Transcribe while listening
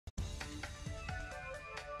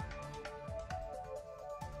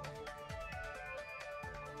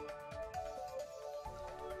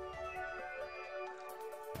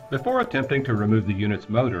Before attempting to remove the unit's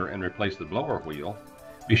motor and replace the blower wheel,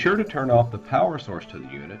 be sure to turn off the power source to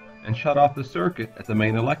the unit and shut off the circuit at the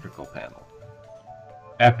main electrical panel.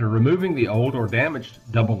 After removing the old or damaged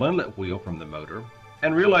double inlet wheel from the motor,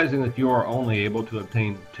 and realizing that you are only able to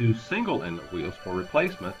obtain 2 single inlet wheels for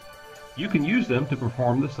replacement, you can use them to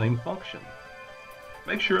perform the same function.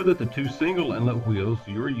 Make sure that the 2 single inlet wheels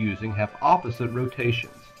you are using have opposite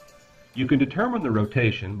rotations. You can determine the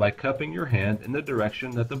rotation by cupping your hand in the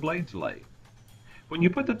direction that the blades lay. When you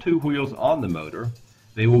put the 2 wheels on the motor,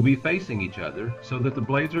 they will be facing each other so that the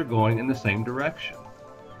blades are going in the same direction.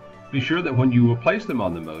 Be sure that when you will place them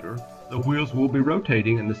on the motor, the wheels will be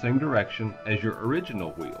rotating in the same direction as your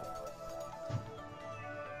original wheel.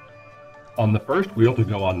 On the first wheel to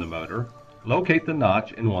go on the motor, locate the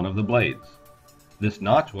notch in one of the blades. This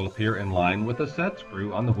notch will appear in line with the set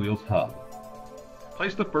screw on the wheel's hub.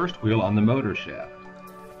 Place the first wheel on the motor shaft.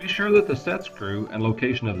 Be sure that the set screw and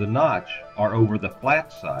location of the notch are over the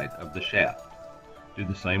flat side of the shaft. Do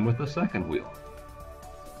the same with the second wheel.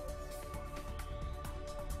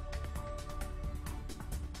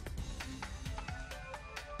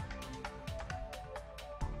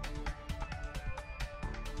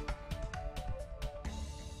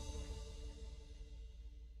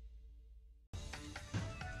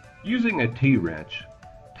 Using a T-wrench,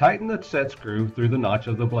 tighten the set screw through the notch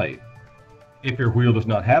of the blade. If your wheel does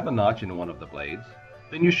not have a notch in one of the blades,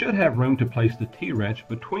 then you should have room to place the T-wrench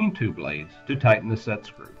between 2 blades to tighten the set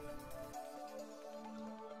screw.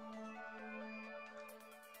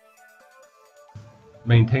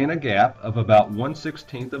 Maintain a gap of about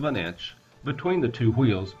 1/16 of an inch between the 2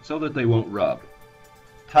 wheels so that they won't rub.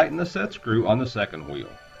 Tighten the set screw on the second wheel.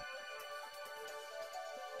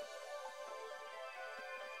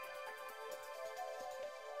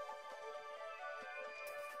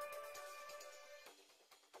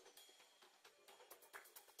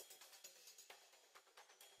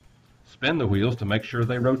 Spin the wheels to make sure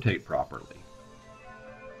they rotate properly.